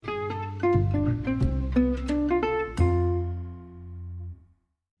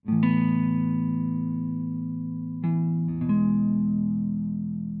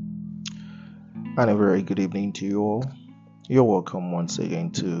And a very good evening to you all. You're welcome once again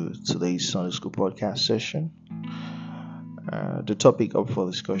to today's Sunday School podcast session. The topic up for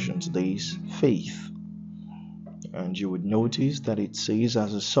discussion today is faith. And you would notice that it says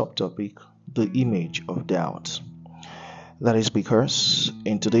as a subtopic, the image of doubt. That is because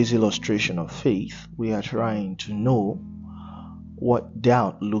in today's illustration of faith, we are trying to know what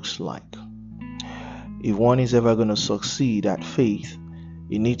doubt looks like. If one is ever going to succeed at faith,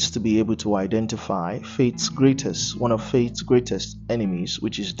 it needs to be able to identify one of faith's greatest enemies,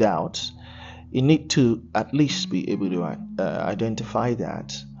 which is doubt. It needs to at least be able to identify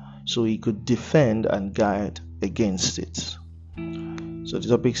that so he could defend and guard against it. So the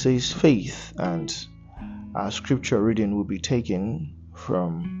topic says faith, and our scripture reading will be taken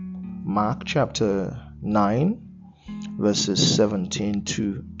from Mark chapter 9, verses 17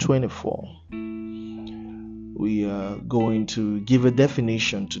 to 24. We are going to give a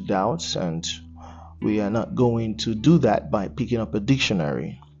definition to doubts, and we are not going to do that by picking up a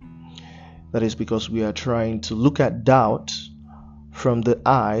dictionary. That is because we are trying to look at doubt from the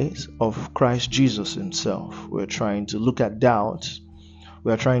eyes of Christ Jesus himself. We're trying to look at doubt.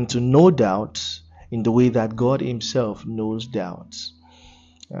 We are trying to know doubt in the way that God himself knows doubt.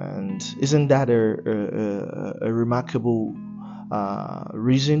 And isn't that a remarkable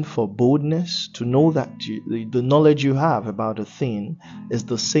reason for boldness, to know that the knowledge you have about a thing is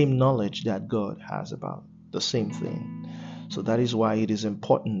the same knowledge that God has about the same thing. So that is why it is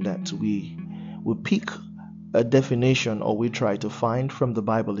important that we pick a definition, or we try to find from the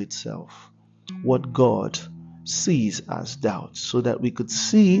Bible itself what God sees as doubt, so that we could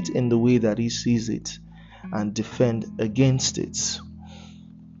see it in the way that he sees it and defend against it.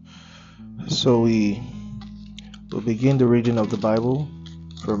 So we'll begin the reading of the Bible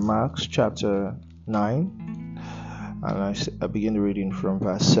from Mark chapter 9, and I begin the reading from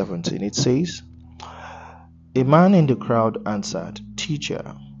verse 17. It says, "A man in the crowd answered,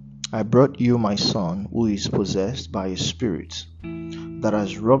 'Teacher, I brought you my son who is possessed by a spirit that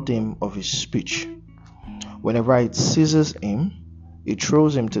has robbed him of his speech. Whenever it seizes him, it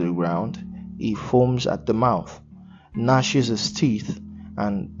throws him to the ground. He foams at the mouth, gnashes his teeth,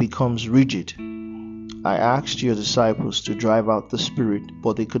 and becomes rigid. I asked your disciples to drive out the spirit,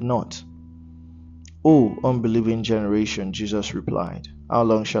 but they could not.' 'O unbelieving generation,' Jesus replied, 'how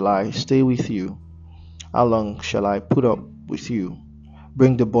long shall I stay with you? How long shall I put up with you?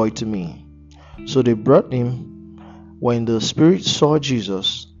 Bring the boy to me.' So they brought him. When the spirit saw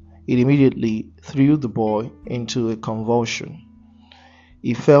Jesus, it immediately threw the boy into a convulsion.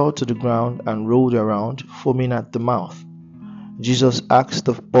 He fell to the ground and rolled around, foaming at the mouth. Jesus asked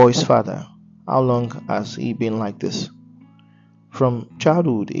the boy's father, 'How long has he been like this?' 'From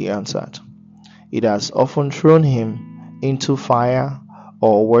childhood,' he answered. 'It has often thrown him into fire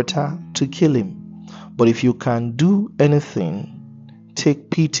or water to kill him. But if you can do anything, take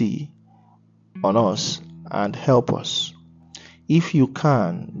pity on us and help us.' 'If you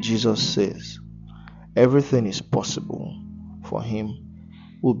can,' Jesus says, 'everything is possible for him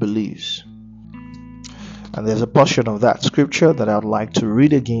who believes.'" And there's a portion of that scripture that I'd like to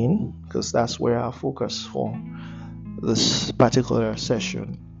read again, because that's where our focus for this particular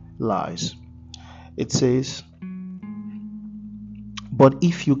session lies. It says, "But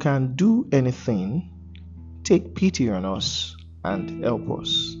if you can do anything, take pity on us and help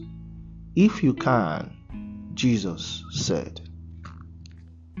us." If you can, Jesus said.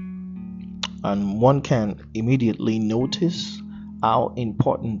 And one can immediately notice how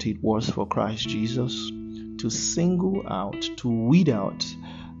important it was for Christ Jesus to single out, to weed out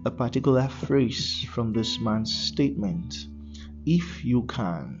a particular phrase from this man's statement. If you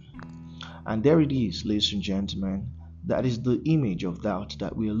can. And there it is, ladies and gentlemen. That is the image of doubt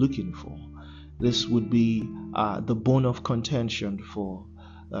that we are looking for. This would be the bone of contention for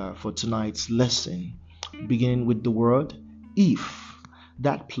tonight's lesson, beginning with the word if.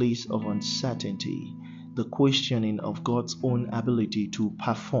 That place of uncertainty, the questioning of God's own ability to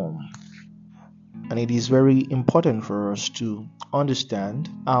perform. And it is very important for us to understand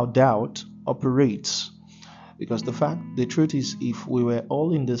how doubt operates. Because the truth is, if we were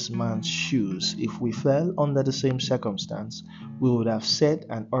all in this man's shoes, if we fell under the same circumstance, we would have said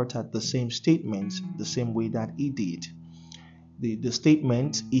and uttered the same statement the same way that he did. The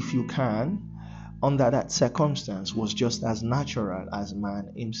statement, "if you can," under that circumstance was just as natural as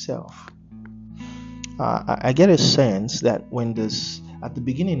man himself. I get a sense that at the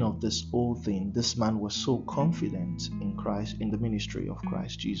beginning of this whole thing, this man was so confident in Christ, in the ministry of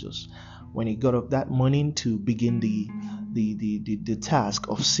Christ Jesus. When he got up that morning to begin the task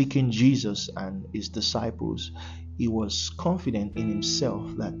of seeking Jesus and his disciples, he was confident in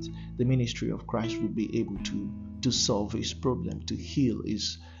himself that the ministry of Christ would be able to solve his problem, to heal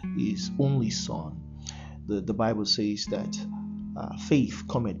his only son. The Bible says that faith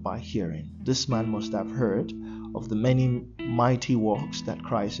cometh by hearing. This man must have heard of the many mighty works that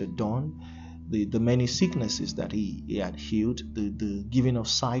Christ had done, the many sicknesses that he had healed, the giving of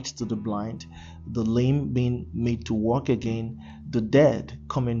sight to the blind, the lame being made to walk again, the dead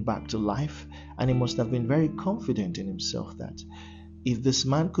coming back to life. And he must have been very confident in himself that if this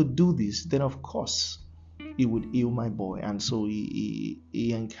man could do this, then of course he would heal my boy. And so he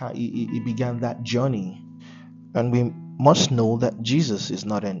began that journey. And we must know that Jesus is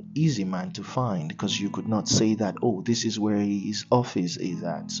not an easy man to find, because you could not say that, oh, this is where his office is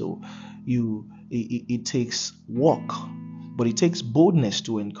at. So it takes work, but it takes boldness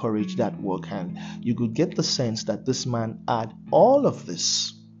to encourage that work. And you could get the sense that this man had all of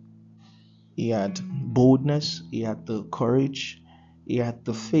this. He had boldness, he had the courage, he had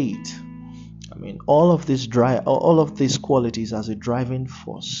the faith. I mean, all of these qualities as a driving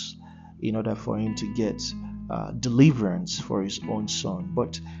force in order for him to get deliverance for his own son.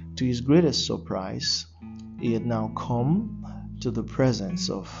 But to his greatest surprise, he had now come to the presence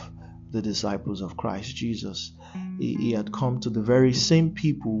of the disciples of Christ Jesus. He had come to the very same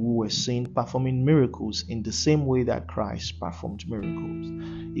people who were seen performing miracles in the same way that Christ performed miracles.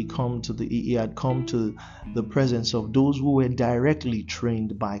 He had come to the presence of those who were directly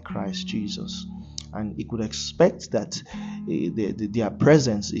trained by Christ Jesus. And he could expect that their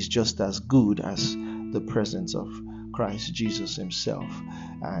presence is just as good as the presence of Christ Jesus himself.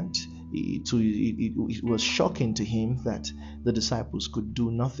 And it was shocking to him that the disciples could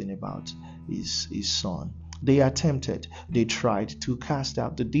do nothing about his son. They attempted, they tried to cast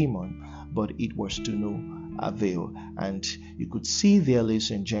out the demon, but it was to no avail. And you could see there,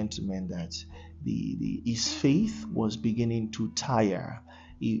 ladies and gentlemen, that his faith was beginning to tire.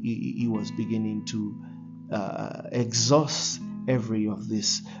 He was beginning to exhaust every of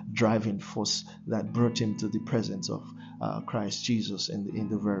this driving force that brought him to the presence of Christ Jesus in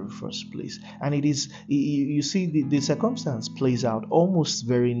the very first place. And it is, you see, the circumstance plays out almost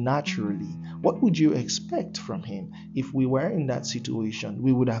very naturally. What would you expect from him? If we were in that situation,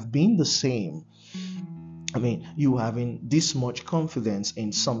 we would have been the same. I mean, you having this much confidence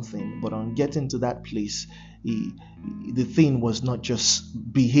in something, but on getting to that place, the thing was not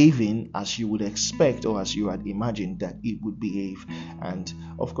just behaving as you would expect or as you had imagined that it would behave. And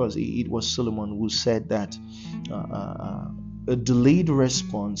of course, it was Solomon who said that a delayed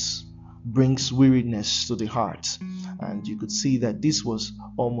response brings weariness to the heart. And you could see that this was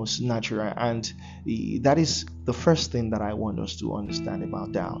almost natural. And that is the first thing that I want us to understand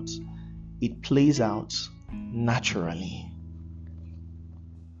about doubt. It plays out naturally.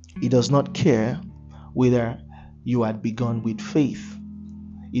 It does not care whether you had begun with faith.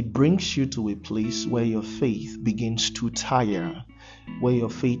 It brings you to a place where your faith begins to tire, where your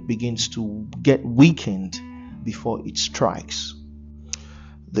faith begins to get weakened before it strikes.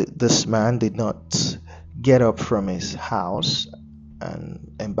 This man did not get up from his house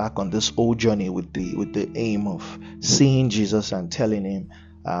and embark on this whole journey with the aim of seeing Jesus and telling him,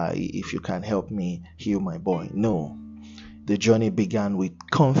 if you can help me heal my boy. No. The journey began with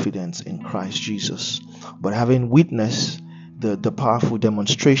confidence in Christ Jesus. But having witnessed the powerful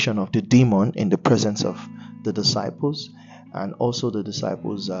demonstration of the demon in the presence of the disciples, and also the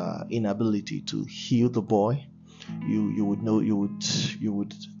disciples' inability to heal the boy, you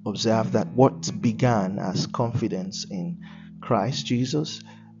would observe that what began as confidence in Christ Jesus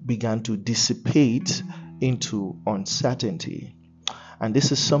began to dissipate into uncertainty. And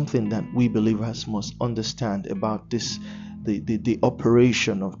this is something that we believers must understand about this, the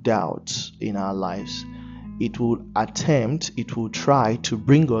operation of doubt in our lives. It will try to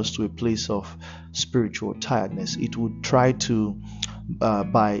bring us to a place of spiritual tiredness. It will try to,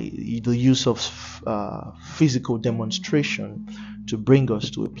 by the use of physical demonstration, to bring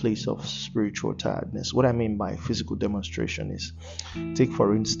us to a place of spiritual tiredness. What I mean by physical demonstration is, take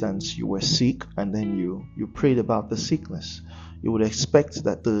for instance, you were sick and then you prayed about the sickness. You would expect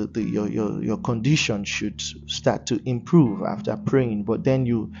that your condition should start to improve after praying, but then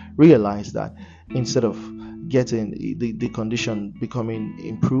you realize that instead of getting the condition becoming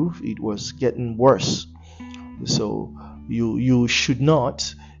improved, it was getting worse. So you should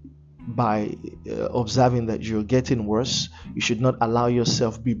not, by observing that you're getting worse, you should not allow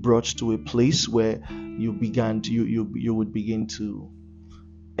yourself be brought to a place where you would begin to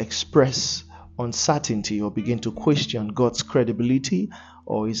express uncertainty or begin to question God's credibility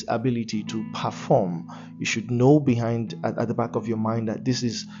or his ability to perform. You should know at the back of your mind that this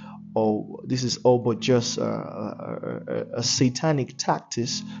is this is all but just a satanic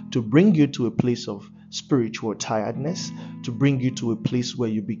tactics to bring you to a place of spiritual tiredness, to bring you to a place where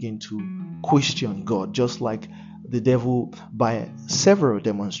you begin to question God, just like the devil, by several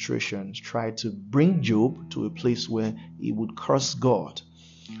demonstrations, tried to bring Job to a place where he would curse God.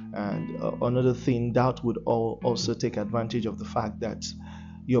 And another thing, doubt would also take advantage of the fact that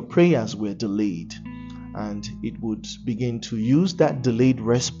your prayers were delayed, and it would begin to use that delayed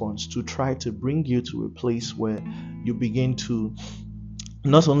response to try to bring you to a place where you begin to,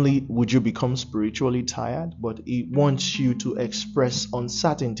 not only would you become spiritually tired, but it wants you to express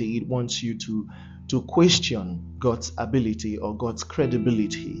uncertainty. It wants you to question God's ability or God's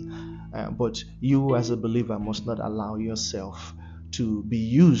credibility. But you as a believer must not allow yourself to be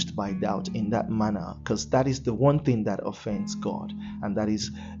used by doubt in that manner, because that is the one thing that offends God, and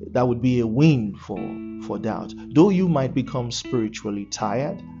that would be a win for doubt. Though you might become spiritually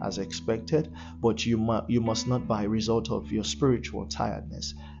tired as expected, but you must not, by result of your spiritual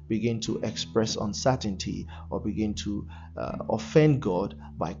tiredness, begin to express uncertainty or begin to offend God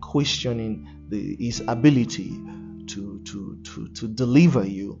by questioning his ability to deliver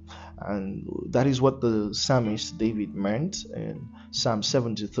you. And that is what the psalmist David meant in Psalm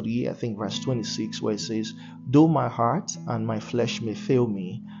 73, I think verse 26, where it says, "Though my heart and my flesh may fail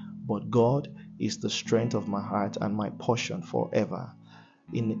me, but God is the strength of my heart and my portion forever."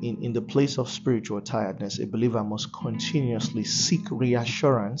 In the place of spiritual tiredness, a believer must continuously seek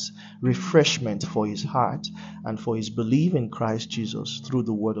reassurance, refreshment for his heart and for his belief in Christ Jesus through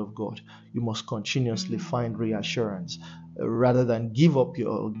the Word of God. You must continuously find reassurance rather than give up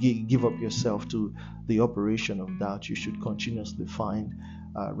yourself to the operation of doubt. You should continuously find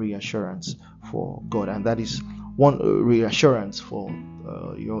reassurance for God, and that is one reassurance for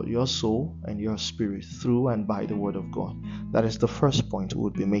your soul and your spirit through and by the Word of God. That is the first point we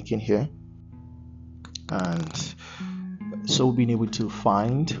would be making here. And so being able to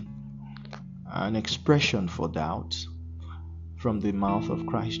find an expression for doubt from the mouth of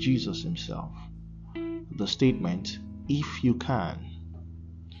Christ Jesus himself. The statement, "if you can."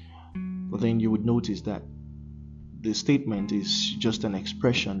 But then you would notice that the statement is just an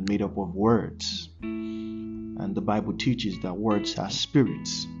expression made up of words. And the Bible teaches that words are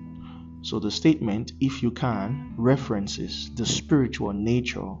spirits. So the statement, "if you can," references the spiritual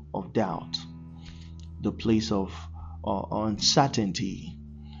nature of doubt, the place of uncertainty,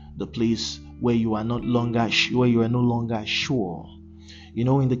 the place where you are no longer sure.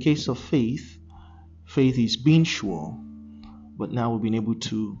 In the case of faith is being sure, but now we've been able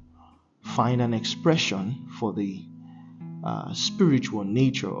to find an expression for the spiritual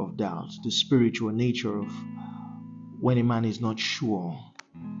nature of doubt, the spiritual nature of when a man is not sure,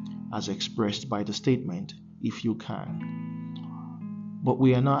 as expressed by the statement, "if you can." But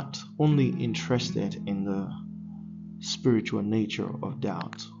we are not only interested in the spiritual nature of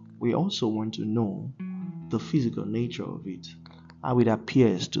doubt, we also want to know the physical nature of it, how it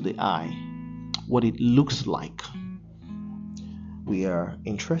appears to the eye, what it looks like. We are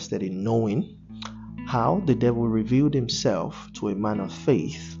interested in knowing how the devil revealed himself to a man of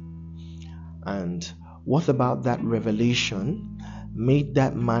faith, and what about that revelation made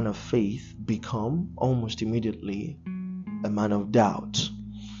that man of faith become almost immediately a man of doubt.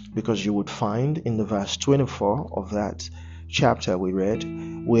 Because you would find in the verse 24 of that chapter we read,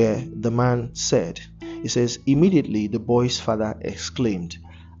 where the man said, he says, "Immediately the boy's father exclaimed,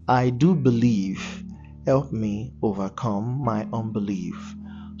 'I do believe, help me overcome my unbelief.'"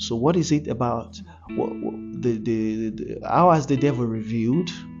 So what is it about how has the devil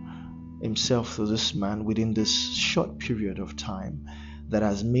revealed himself to this man within this short period of time that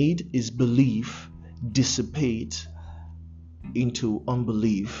has made his belief dissipate into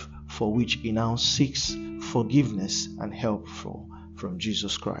unbelief, for which he now seeks forgiveness and help from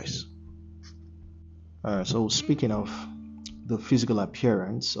Jesus Christ? So speaking of the physical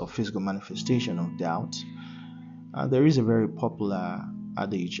appearance or physical manifestation of doubt, there is a very popular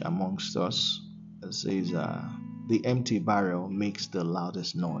adage amongst us that says the empty barrel makes the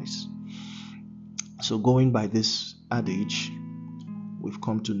loudest noise. So going by this adage, we've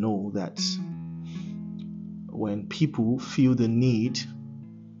come to know that when people feel the need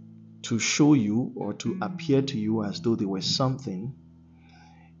to show you or to appear to you as though they were something,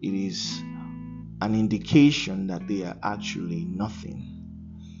 it is an indication that they are actually nothing.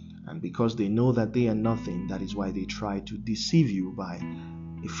 And because they know that they are nothing, that is why they try to deceive you by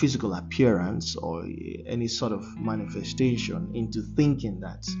a physical appearance or any sort of manifestation into thinking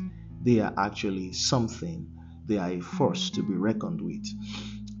that they are actually something. They are a force to be reckoned with.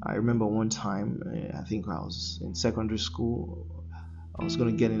 I remember one time, I think I was in secondary school, I was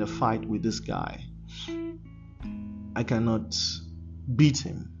going to get in a fight with this guy. I cannot beat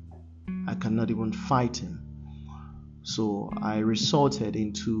him. I cannot even fight him. So I resorted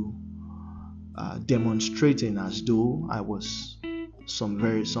into demonstrating as though I was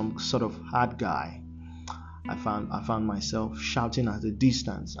some sort of hard guy. I found myself shouting at a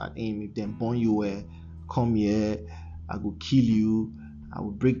distance at him, if them born you were, come here, I will kill you, I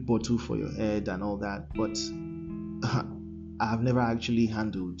will break bottle for your head and all that. But I have never actually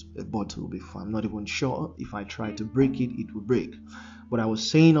handled a bottle before. I'm not even sure if I try to break it, it will break. But I was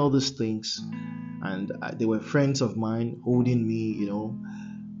saying all these things, and they were friends of mine holding me,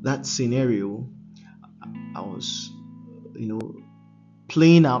 that scenario. I was,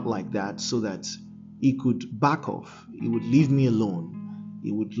 playing out like that so that he could back off. He would leave me alone.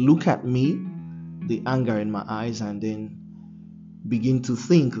 He would look at me, the anger in my eyes, and then begin to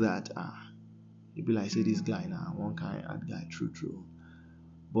think that, he'd be like, say, this guy now, one kind of guy, true.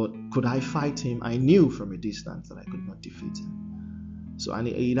 But could I fight him? I knew from a distance that I could not defeat him. So, and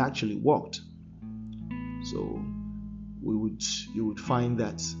it actually worked. So you would find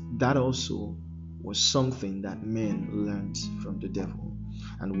that also was something that men learned from the devil,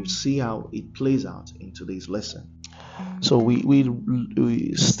 and we'll see how it plays out in today's lesson. So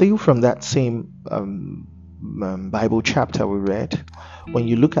we steal from that same Bible chapter we read. When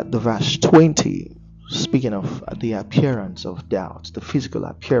you look at the verse 20, speaking of the appearance of doubt, the physical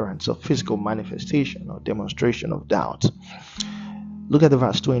appearance of physical manifestation or demonstration of doubt, look at the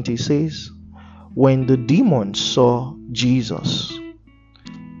verse 20. It says, when the demon saw Jesus,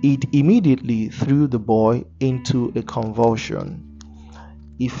 it immediately threw the boy into a convulsion.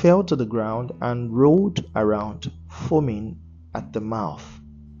 He fell to the ground and rolled around, foaming at the mouth.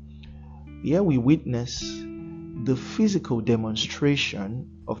 Here we witness the physical demonstration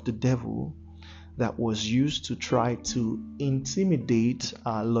of the devil that was used to try to intimidate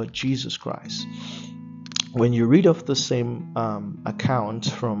our Lord Jesus Christ. When you read of the same account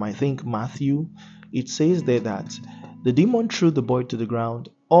from, I think, Matthew, it says there that the demon threw the boy to the ground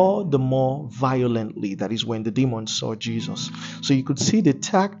all the more violently. That is when the demon saw Jesus. So you could see the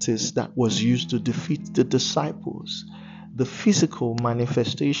tactics that was used to defeat the disciples, the physical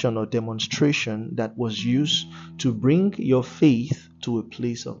manifestation or demonstration that was used to bring your faith to a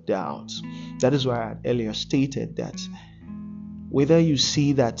place of doubt. That is why I earlier stated that whether you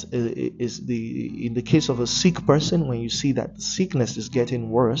see that in the case of a sick person, when you see that the sickness is getting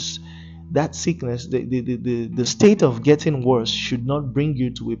worse, that sickness, the state of getting worse should not bring you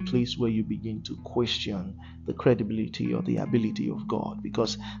to a place where you begin to question the credibility or the ability of God,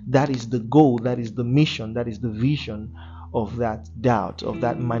 because that is the goal, that is the mission, that is the vision of that doubt, of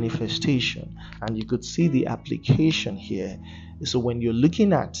that manifestation. And you could see the application here. So when you're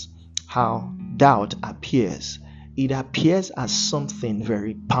looking at how doubt appears, it appears as something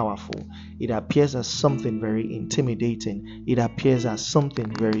very powerful. It appears as something very intimidating. It appears as something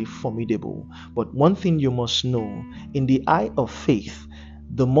very formidable. But one thing you must know, in the eye of faith,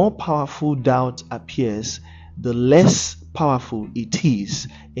 the more powerful doubt appears, the less powerful it is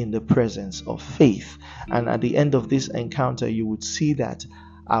in the presence of faith. And at the end of this encounter, you would see that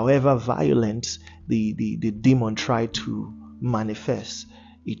however violent the demon tried to manifest,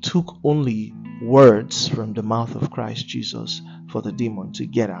 it took only words from the mouth of Christ Jesus for the demon to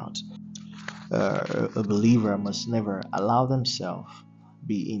get out. A believer must never allow themselves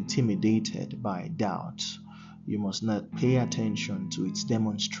be intimidated by doubt. You must not pay attention to its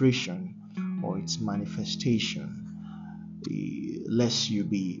demonstration or its manifestation, lest you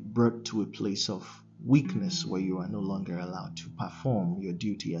be brought to a place of weakness where you are no longer allowed to perform your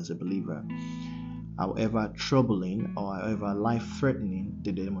duty as a believer. However troubling or however life-threatening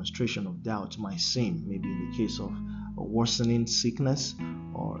the demonstration of doubt might seem, maybe in the case of a worsening sickness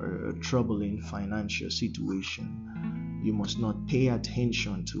or a troubling financial situation, you must not pay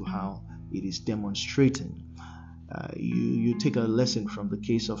attention to how it is demonstrating. You take a lesson from the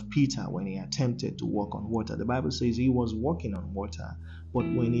case of Peter when he attempted to walk on water. The Bible says he was walking on water, but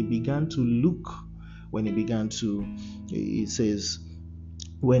when he began to look, it says,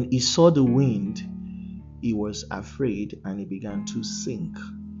 when he saw the wind, he was afraid and he began to sink.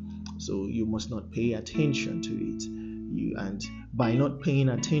 So you must not pay attention to it. And by not paying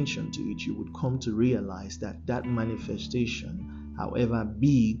attention to it, you would come to realize that that manifestation, however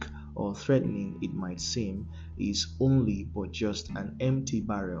big or threatening it might seem, is only but just an empty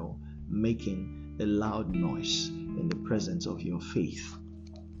barrel making a loud noise in the presence of your faith.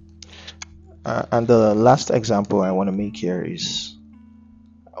 And the last example I want to make here is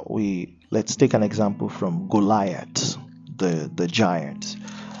let's take an example from Goliath, the giant.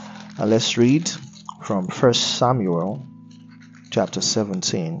 Let's read from 1 Samuel chapter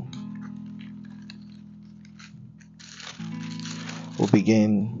 17. We'll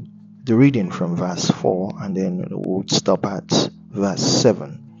begin the reading from verse 4 and then we'll stop at verse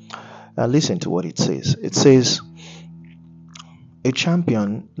 7. Listen to what it says. It says, a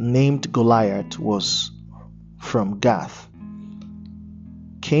champion named Goliath was from Gath,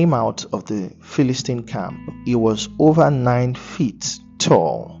 came out of the Philistine camp. He was over 9 feet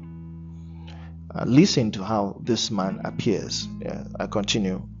tall. Listen to how this man appears. I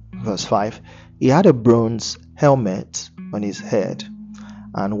continue. Verse 5. He had a bronze helmet on his head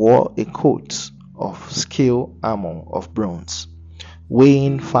and wore a coat of scale armor of bronze,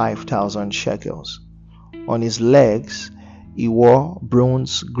 weighing 5,000 shekels. On his legs he wore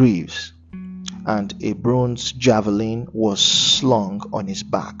bronze greaves, and a bronze javelin was slung on his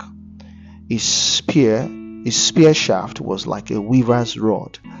back. His spear shaft was like a weaver's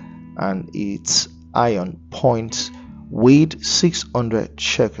rod, and its iron point weighed 600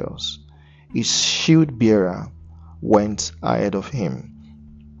 shekels. His shield bearer went ahead of him.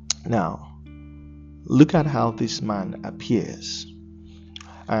 Now, look at how this man appears.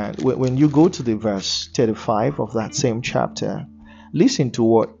 And when you go to the verse 35 of that same chapter, listen to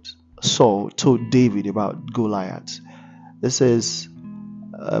what Saul told David about Goliath. It says,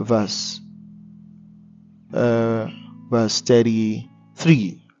 verse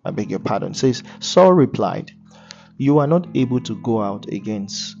 33, I beg your pardon, says, Saul replied, you are not able to go out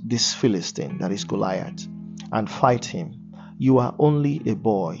against this Philistine, that is Goliath, and fight him. You are only a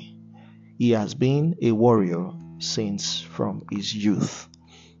boy. He has been a warrior since from his youth.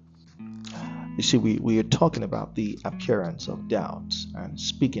 You see, we are talking about the appearance of doubt. And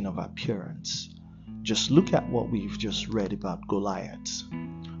speaking of appearance, just look at what we've just read about Goliath.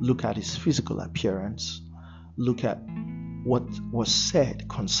 Look at his physical appearance. Look at what was said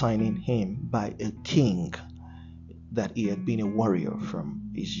concerning him by a king, that he had been a warrior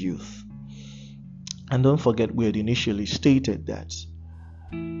from his youth. And don't forget, we had initially stated that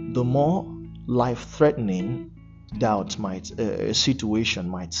the more life-threatening a situation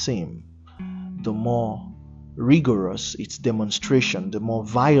might seem, the more rigorous its demonstration, the more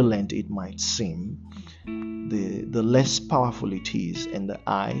violent it might seem, the less powerful it is in the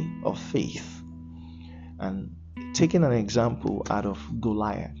eye of faith. And taking an example out of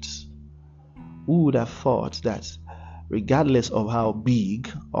Goliath, who would have thought that regardless of how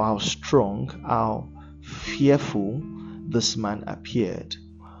big or how strong, how fearful this man appeared,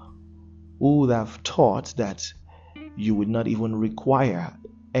 who would have thought that you would not even require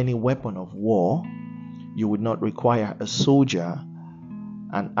any weapon of war, you would not require a soldier,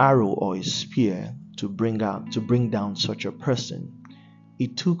 an arrow or a spear to bring down such a person.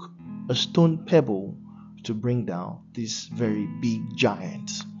 It took a stone pebble to bring down this very big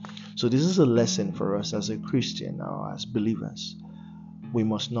giant. So this is a lesson for us as a Christian or as believers. We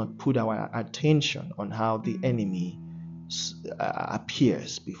must not put our attention on how the enemy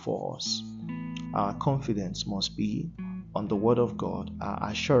appears before us. Our confidence must be on the word of God.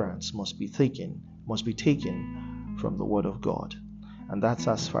 Our assurance must be taken from the word of God. And that's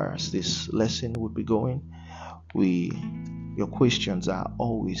as far as this lesson would be going. Your questions are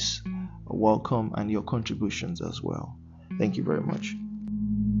always welcome, and your contributions as well. Thank you very much.